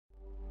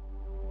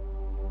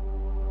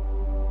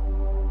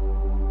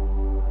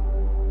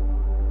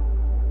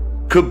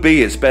Could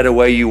be it's better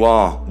where you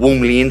are,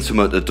 warmly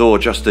intimate, the door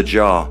just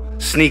ajar.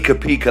 Sneak a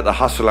peek at the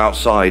hustle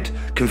outside,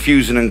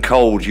 confusing and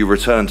cold you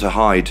return to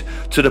hide.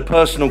 To the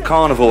personal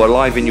carnival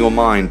alive in your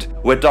mind,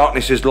 where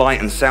darkness is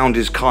light and sound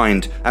is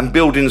kind, and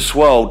buildings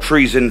swirl,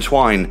 trees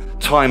entwine,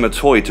 time a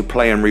toy to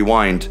play and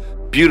rewind.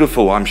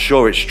 Beautiful, I'm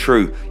sure it's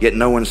true, yet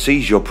no one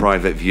sees your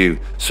private view.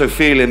 So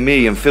feel in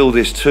me and feel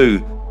this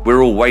too,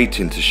 we're all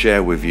waiting to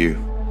share with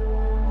you.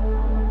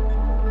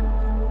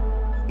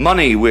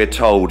 Money, we're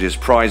told, is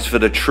prized for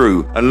the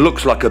true and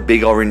looks like a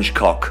big orange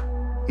cock.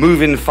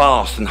 Moving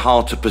fast and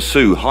hard to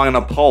pursue, high on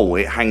a pole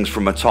it hangs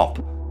from atop.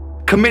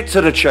 Commit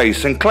to the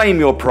chase and claim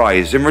your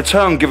prize, in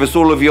return give us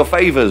all of your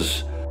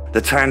favours.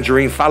 The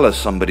tangerine phallus,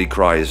 somebody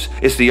cries,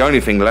 it's the only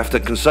thing left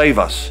that can save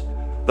us.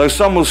 Though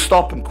some will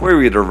stop and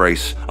query the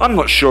race, I'm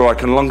not sure I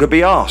can longer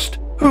be asked.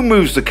 Who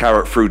moves the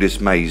carrot through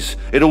this maze?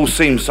 It all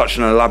seems such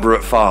an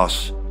elaborate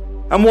farce.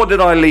 And what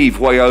did I leave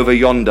way over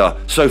yonder,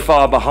 so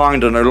far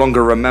behind I no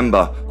longer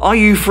remember? Are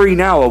you free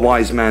now, a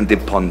wise man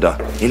did ponder.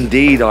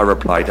 Indeed, I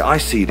replied, I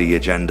see the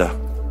agenda.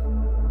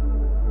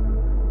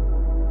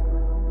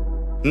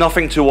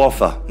 Nothing to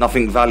offer,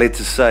 nothing valid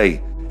to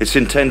say. It's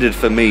intended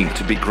for me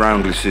to be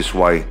groundless this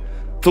way.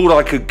 Thought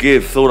I could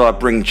give, thought I'd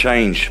bring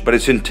change, but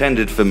it's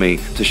intended for me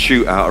to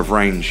shoot out of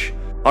range.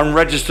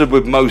 Unregistered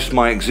with most,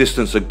 my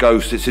existence a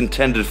ghost, it's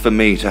intended for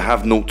me to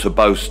have naught to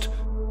boast.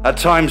 At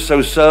times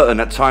so certain,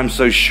 at times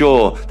so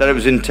sure, that it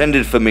was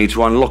intended for me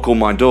to unlock all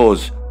my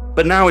doors.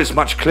 But now it's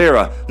much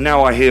clearer,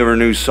 now I hear a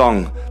new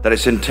song, that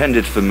it's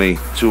intended for me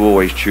to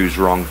always choose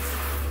wrong.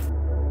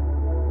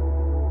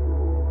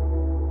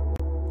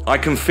 I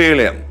can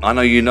feel it, I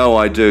know you know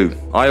I do.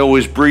 I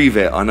always breathe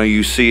it, I know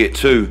you see it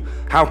too.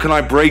 How can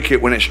I break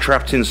it when it's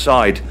trapped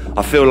inside?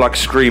 I feel like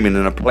screaming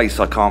in a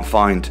place I can't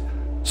find.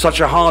 Such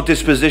a hard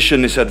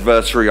disposition, this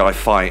adversary I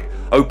fight.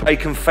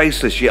 Opaque and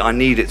faceless, yet I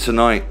need it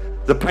tonight.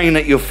 The pain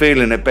that you're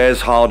feeling, it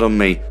bears hard on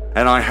me,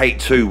 and I hate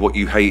too what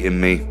you hate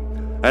in me.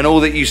 And all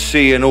that you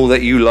see and all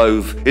that you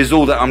loathe is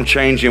all that I'm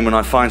changing when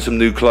I find some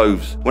new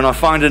clothes. When I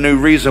find a new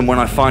reason, when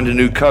I find a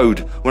new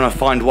code. When I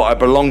find what I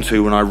belong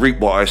to, when I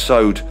reap what I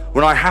sowed.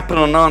 When I happen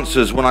on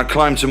answers, when I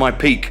climb to my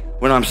peak.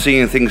 When I'm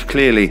seeing things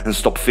clearly and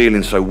stop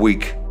feeling so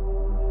weak.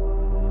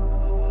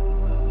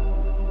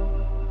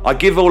 I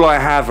give all I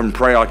have and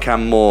pray I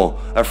can more,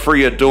 a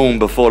freer dawn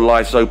before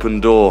life's open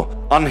door.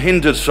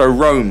 Unhindered so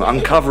roam,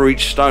 uncover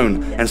each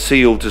stone, and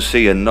see all to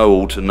see and know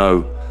all to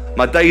know.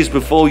 My days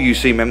before you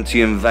seem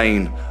empty and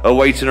vain,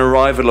 awaiting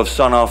arrival of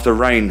sun after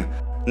rain.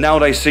 Now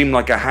they seem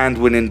like a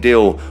hand-winning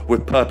deal,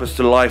 with purpose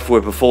to life where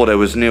before there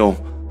was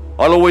nil.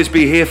 I'll always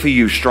be here for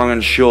you, strong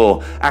and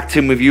sure,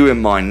 acting with you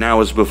in mind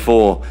now as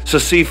before. So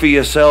see for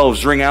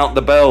yourselves, ring out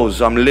the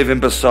bells, I'm living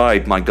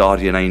beside my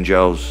guardian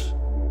angels.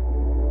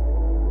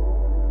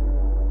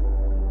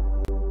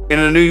 In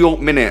a New York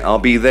minute, I'll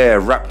be there,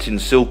 wrapped in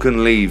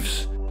silken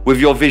leaves. With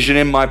your vision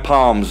in my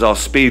palms, I'll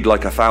speed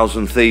like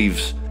 1,000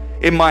 thieves.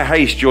 In my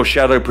haste, your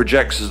shadow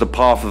projects as the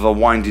path of a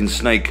winding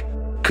snake.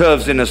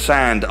 Curves in the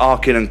sand,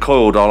 arcing and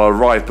coiled, I'll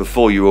arrive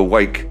before you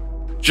awake.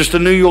 Just a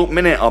New York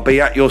minute, I'll be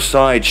at your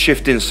side,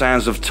 shifting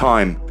sands of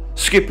time.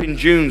 Skipping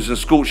dunes and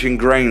scorching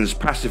grains,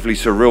 passively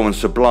surreal and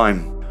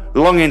sublime.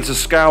 Longing to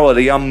scour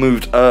the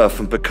unmoved earth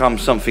and become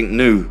something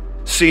new.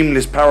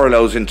 Seamless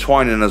parallels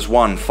entwining as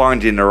one,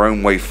 finding their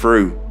own way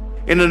through.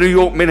 In a New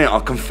York minute, I'll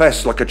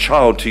confess like a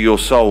child to your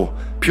soul.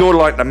 Pure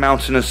like the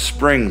mountainous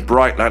spring,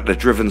 bright like the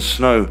driven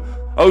snow.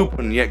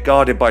 Open yet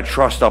guarded by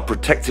trust, I'll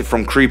protect it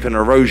from creeping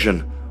erosion.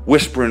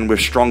 Whispering with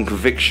strong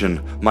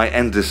conviction, my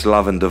endless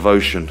love and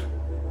devotion.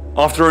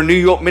 After a New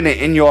York minute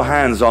in your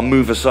hands, I'll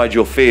move aside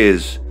your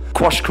fears.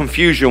 Quash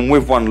confusion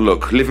with one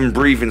look, live and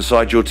breathe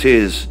inside your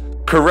tears.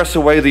 Caress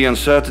away the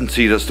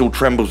uncertainty that still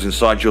trembles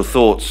inside your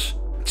thoughts.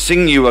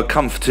 Sing you a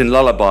comforting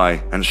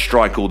lullaby and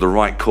strike all the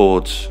right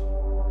chords.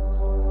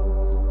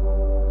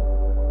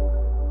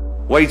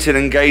 Waiting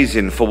and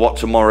gazing for what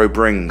tomorrow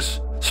brings,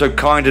 so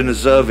kind and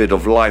deserved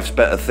of life's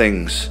better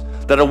things,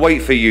 that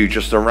await for you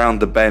just around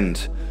the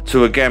bend,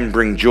 to again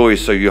bring joy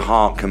so your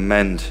heart can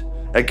mend.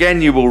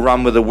 Again you will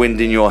run with the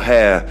wind in your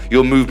hair,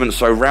 your movement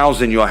so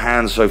rousing, your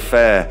hands so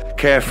fair.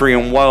 Carefree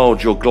and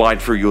wild you'll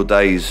glide through your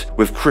days,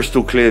 with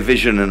crystal clear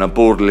vision in a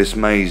borderless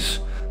maze.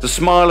 The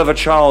smile of a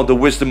child, the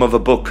wisdom of a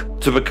book.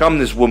 To become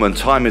this woman,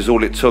 time is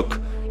all it took.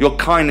 Your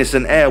kindness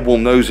and air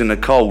warm those in the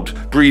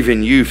cold,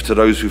 breathing youth to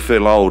those who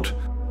feel old.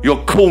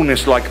 Your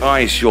coolness like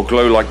ice, your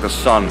glow like the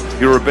sun,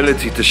 your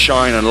ability to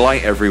shine and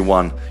light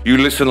everyone. You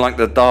listen like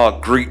the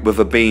dark, greet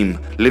with a beam,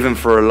 living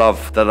for a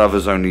love that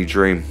others only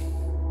dream.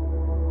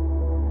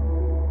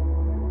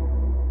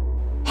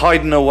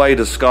 Hiding away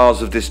the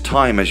scars of this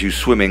time as you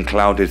swim in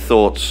clouded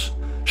thoughts.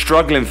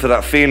 Struggling for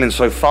that feeling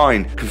so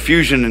fine,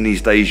 confusion in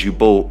these days you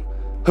bought.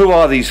 Who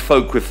are these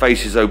folk with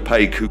faces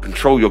opaque who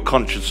control your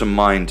conscience and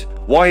mind?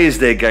 Why is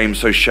their game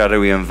so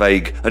shadowy and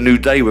vague? A new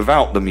day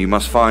without them you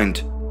must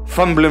find.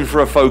 Fumbling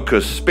for a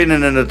focus,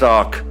 spinning in the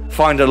dark,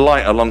 find a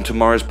light along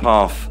tomorrow's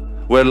path,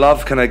 where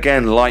love can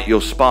again light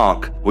your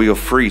spark, where you're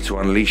free to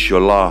unleash your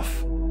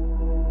laugh.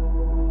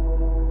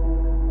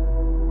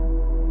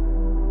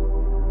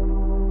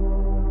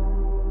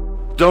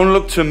 Don't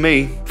look to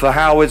me for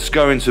how it's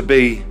going to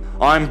be.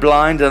 I'm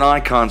blind and I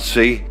can't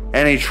see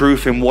any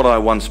truth in what I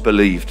once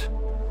believed.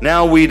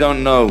 Now we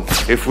don't know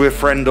if we're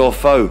friend or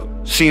foe.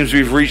 Seems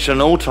we've reached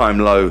an all-time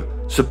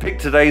low. So pick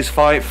today's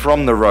fight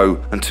from the row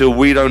until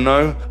we don't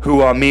know who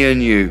are me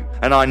and you.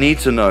 And I need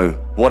to know,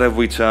 what have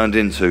we turned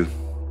into?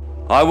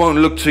 I won't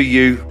look to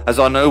you as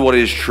I know what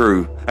is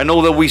true. And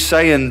all that we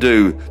say and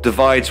do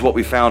divides what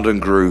we found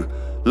and grew.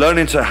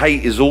 Learning to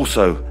hate is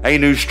also a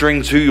new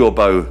string to your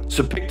bow.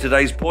 So pick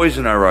today's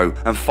poison arrow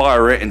and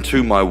fire it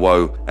into my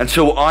woe.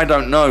 Until I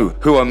don't know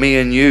who are me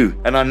and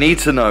you. And I need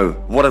to know,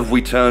 what have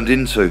we turned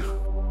into?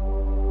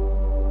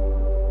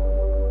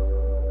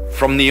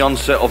 From the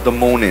onset of the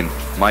morning,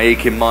 my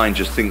aching mind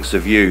just thinks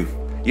of you.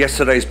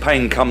 Yesterday's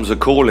pain comes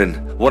a-calling.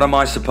 What am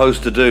I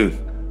supposed to do?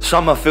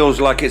 Summer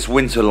feels like it's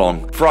winter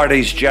long.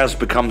 Friday's jazz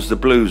becomes the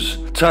blues.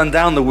 Turn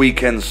down the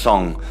weekend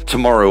song.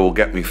 Tomorrow will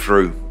get me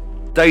through.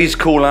 Days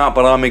call out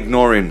but I'm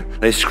ignoring.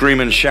 They scream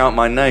and shout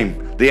my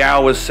name. The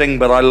hours sing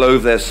but I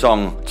loathe their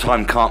song.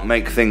 Time can't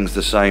make things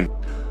the same.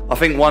 I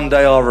think one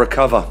day I'll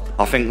recover.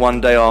 I think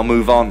one day I'll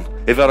move on.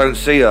 If I don't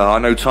see her, I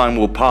know time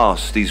will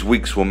pass. These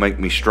weeks will make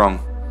me strong.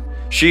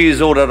 She is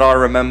all that I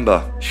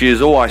remember. She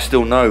is all I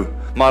still know.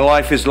 My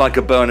life is like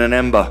a burning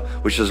ember,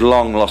 which has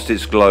long lost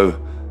its glow.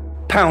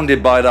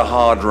 Pounded by the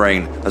hard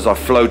rain as I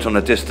float on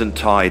a distant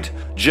tide,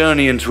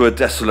 journey into a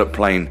desolate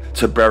plain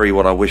to bury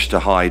what I wish to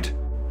hide.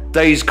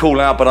 Days call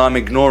out but I'm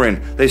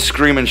ignoring. They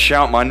scream and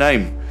shout my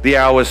name. The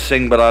hours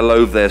sing but I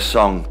loathe their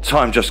song.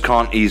 Time just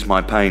can't ease my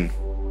pain.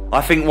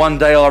 I think one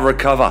day I'll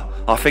recover.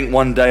 I think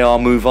one day I'll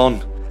move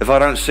on. If I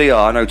don't see her,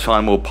 I know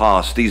time will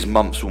pass. These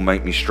months will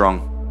make me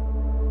strong.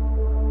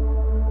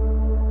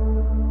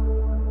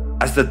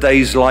 As the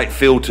day's light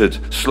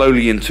filtered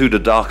slowly into the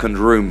darkened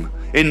room,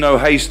 in no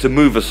haste to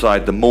move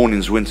aside the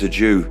morning's winter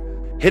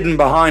dew, hidden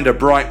behind a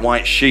bright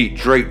white sheet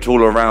draped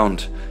all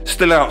around,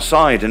 still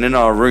outside and in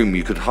our room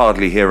you could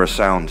hardly hear a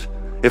sound.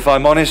 If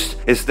I'm honest,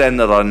 it's then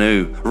that I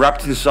knew,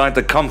 wrapped inside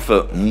the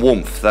comfort and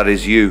warmth that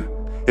is you.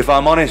 If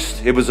I'm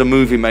honest, it was a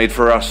movie made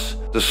for us,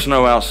 the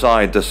snow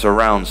outside, the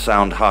surround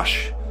sound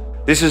hush.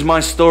 This is my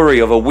story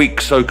of a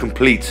week so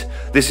complete.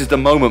 This is the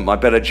moment my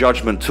better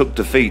judgment took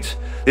defeat.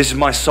 This is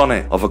my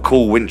sonnet of a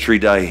cool wintry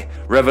day.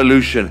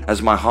 Revolution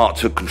as my heart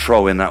took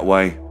control in that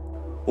way.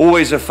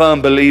 Always a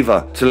firm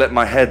believer to let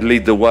my head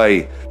lead the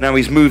way. Now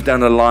he's moved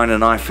down the line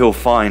and I feel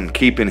fine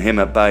keeping him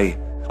at bay.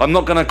 I'm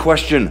not gonna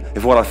question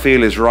if what I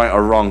feel is right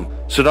or wrong.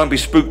 So don't be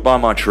spooked by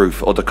my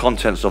truth or the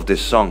contents of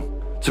this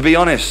song. To be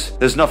honest,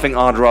 there's nothing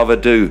I'd rather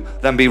do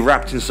than be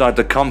wrapped inside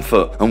the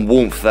comfort and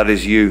warmth that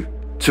is you.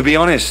 To be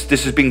honest,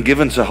 this has been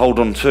given to hold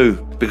on to,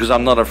 because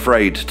I'm not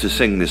afraid to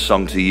sing this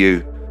song to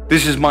you.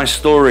 This is my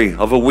story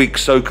of a week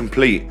so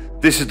complete.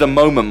 This is the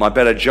moment my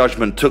better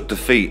judgment took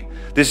defeat.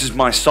 This is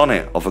my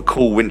sonnet of a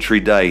cool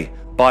wintry day.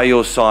 By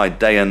your side,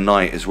 day and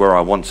night is where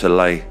I want to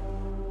lay.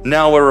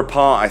 Now we're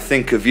apart, I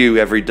think of you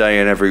every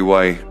day in every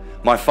way.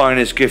 My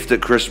finest gift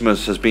at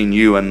Christmas has been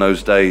you and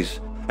those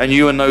days. And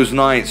you and those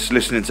nights,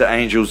 listening to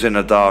angels in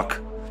the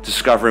dark,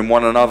 discovering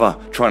one another,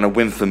 trying to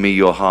win for me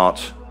your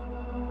heart.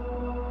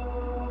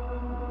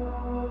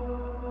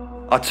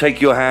 I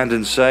take your hand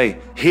and say,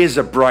 here's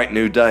a bright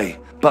new day,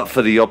 but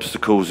for the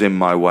obstacles in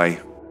my way.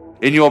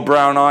 In your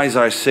brown eyes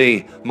I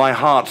see my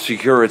heart's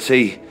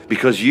security,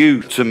 because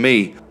you, to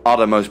me, are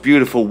the most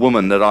beautiful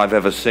woman that I've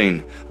ever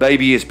seen.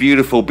 Baby, it's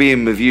beautiful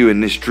being with you in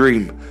this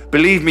dream.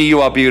 Believe me,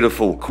 you are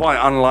beautiful,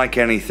 quite unlike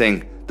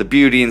anything. The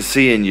beauty in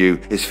seeing you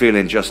is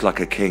feeling just like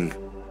a king.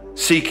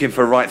 Seeking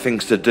for right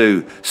things to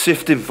do,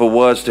 sifting for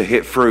words to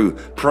hit through,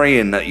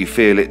 praying that you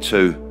feel it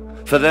too.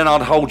 For then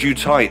I'd hold you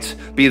tight,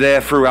 be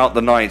there throughout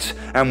the night,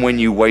 and when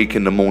you wake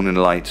in the morning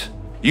light.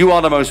 You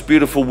are the most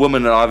beautiful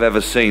woman that I've ever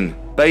seen.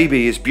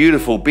 Baby, it's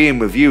beautiful being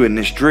with you in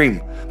this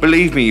dream.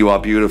 Believe me, you are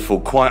beautiful,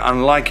 quite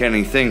unlike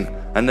anything.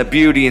 And the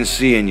beauty in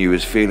seeing you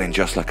is feeling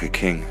just like a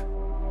king.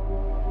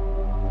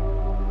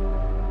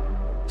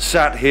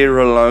 Sat here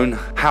alone,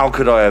 how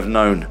could I have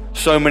known?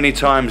 So many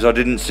times I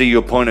didn't see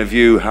your point of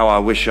view, how I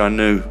wish I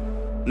knew.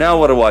 Now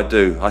what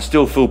do? I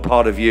still feel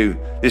part of you.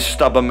 This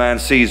stubborn man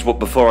sees what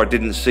before I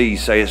didn't see,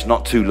 say it's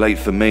not too late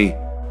for me.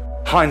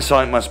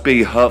 Hindsight must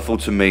be hurtful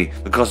to me,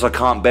 because I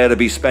can't bear to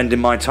be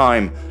spending my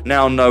time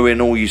now knowing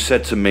all you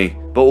said to me,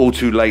 but all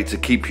too late to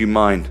keep you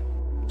mine.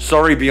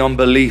 Sorry beyond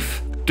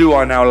belief, do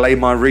I now lay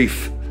my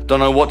wreath?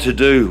 Don't know what to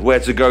do, where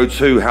to go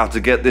to, how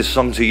to get this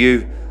song to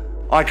you.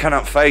 I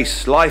cannot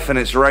face life and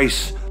its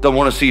race, don't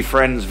want to see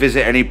friends,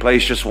 visit any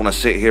place, just want to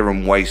sit here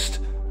and waste.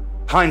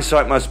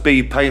 Hindsight must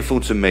be painful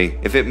to me,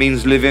 if it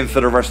means living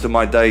for the rest of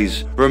my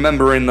days,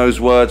 remembering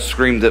those words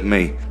screamed at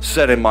me,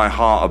 setting my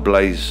heart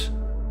ablaze.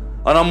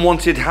 An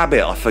unwanted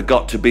habit, I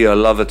forgot to be a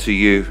lover to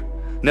you.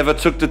 Never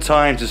took the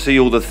time to see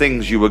all the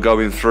things you were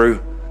going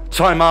through.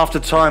 Time after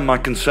time my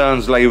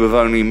concerns lay with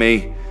only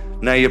me.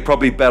 Now you're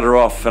probably better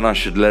off and I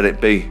should let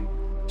it be.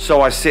 So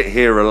I sit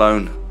here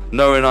alone,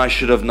 knowing I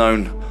should have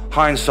known.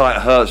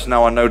 Hindsight hurts,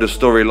 now I know the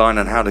storyline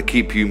and how to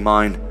keep you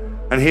mine.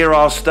 And here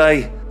I'll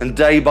stay, and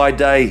day by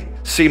day,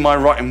 see my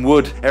rotten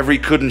wood, every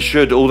could and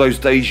should, all those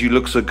days you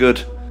look so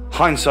good.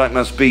 Hindsight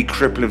must be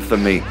crippling for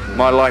me.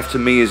 My life to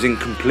me is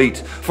incomplete,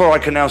 for I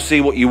can now see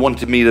what you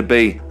wanted me to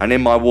be, and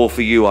in my war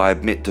for you I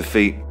admit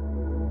defeat.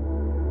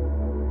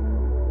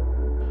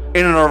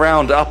 In and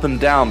around, up and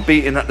down,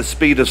 beating at the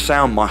speed of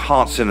sound, my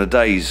heart's in a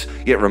daze,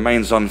 yet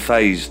remains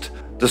unfazed.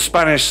 The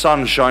Spanish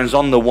sun shines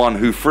on the one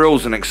who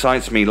thrills and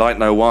excites me like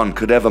no one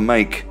could ever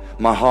make.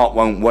 My heart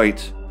won't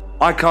wait.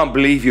 I can't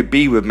believe you'd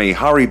be with me.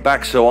 Hurry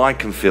back so I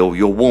can feel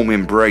your warm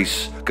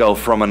embrace, girl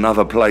from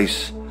another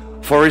place.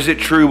 For is it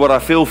true what I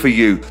feel for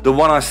you, the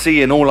one I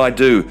see in all I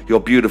do,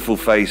 your beautiful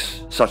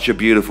face, such a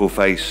beautiful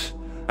face.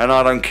 And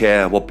I don't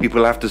care what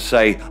people have to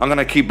say, I'm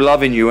gonna keep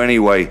loving you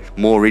anyway,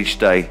 more each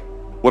day.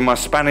 When my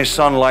Spanish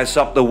sun lights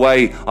up the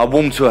way, I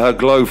warm to her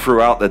glow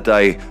throughout the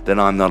day, then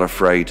I'm not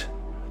afraid.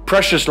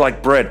 Precious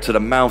like bread to the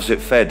mouths it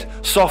fed,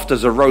 soft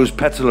as a rose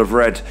petal of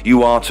red,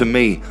 you are to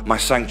me, my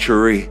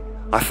sanctuary.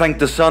 I thank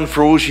the sun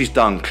for all she's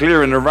done,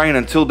 clearing the rain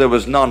until there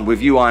was none.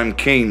 With you I am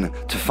keen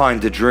to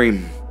find a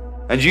dream.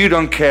 And you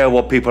don't care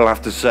what people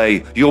have to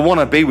say, you'll want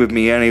to be with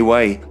me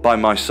anyway, by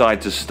my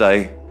side to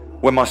stay.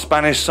 When my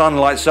Spanish sun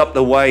lights up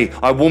the way,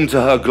 I warm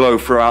to her glow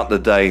throughout the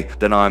day,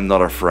 then I am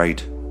not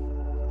afraid.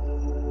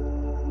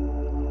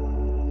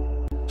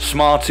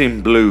 Smart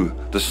in blue,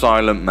 the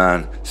silent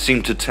man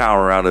seemed to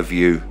tower out of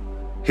view.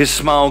 His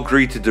smile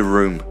greeted the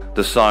room,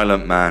 the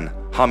silent man,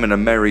 humming a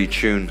merry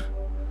tune.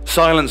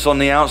 Silence on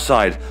the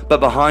outside, but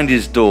behind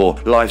his door,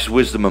 life's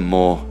wisdom and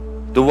more.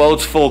 The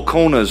world's four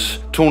corners,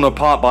 torn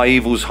apart by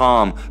evil's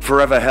harm,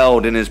 forever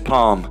held in his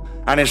palm.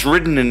 And it's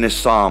written in this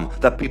psalm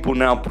that people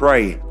now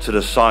pray to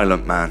the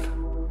silent man.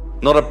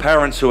 Not a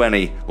parent to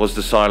any was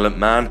the silent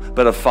man,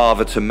 but a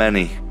father to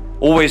many.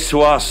 Always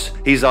to us,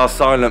 he's our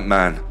silent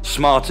man,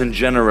 smart and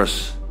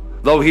generous.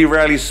 Though he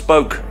rarely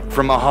spoke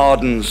from a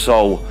hardened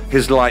soul,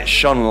 his light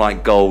shone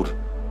like gold.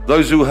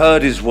 Those who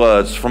heard his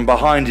words from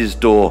behind his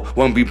door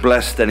won't be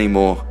blessed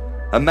anymore.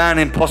 A man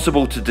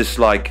impossible to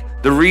dislike.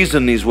 The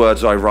reason these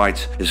words I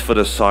write is for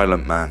the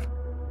silent man.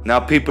 Now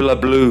people are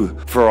blue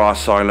for our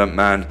silent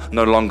man,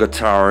 no longer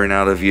towering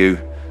out of view.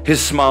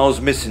 His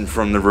smile's missing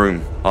from the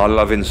room, our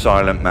loving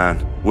silent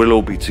man. We'll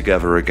all be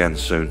together again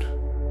soon.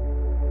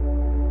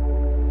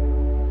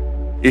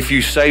 If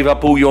you save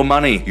up all your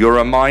money, you're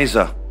a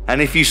miser.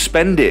 And if you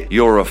spend it,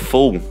 you're a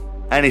fool.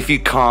 And if you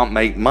can't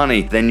make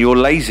money, then you're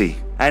lazy.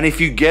 And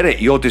if you get it,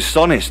 you're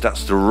dishonest,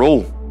 that's the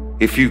rule.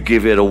 If you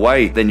give it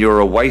away, then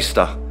you're a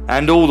waster.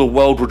 And all the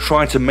world will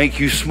try to make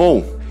you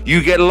small.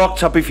 You get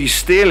locked up if you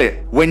steal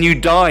it. When you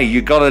die,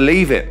 you gotta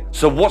leave it.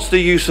 So what's the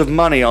use of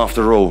money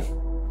after all?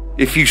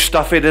 If you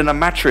stuff it in a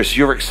mattress,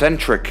 you're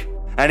eccentric.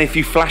 And if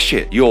you flash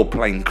it, you're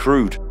plain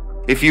crude.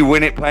 If you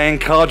win it playing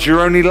cards,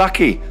 you're only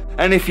lucky.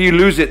 And if you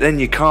lose it, then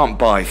you can't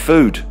buy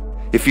food.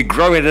 If you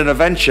grow it in a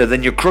venture,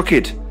 then you're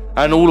crooked.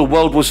 And all the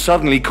world will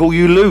suddenly call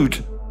you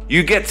lewd.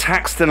 You get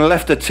taxed and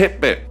left a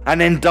tip bit, and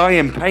then die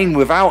in pain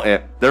without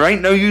it. There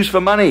ain't no use for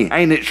money,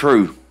 ain't it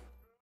true?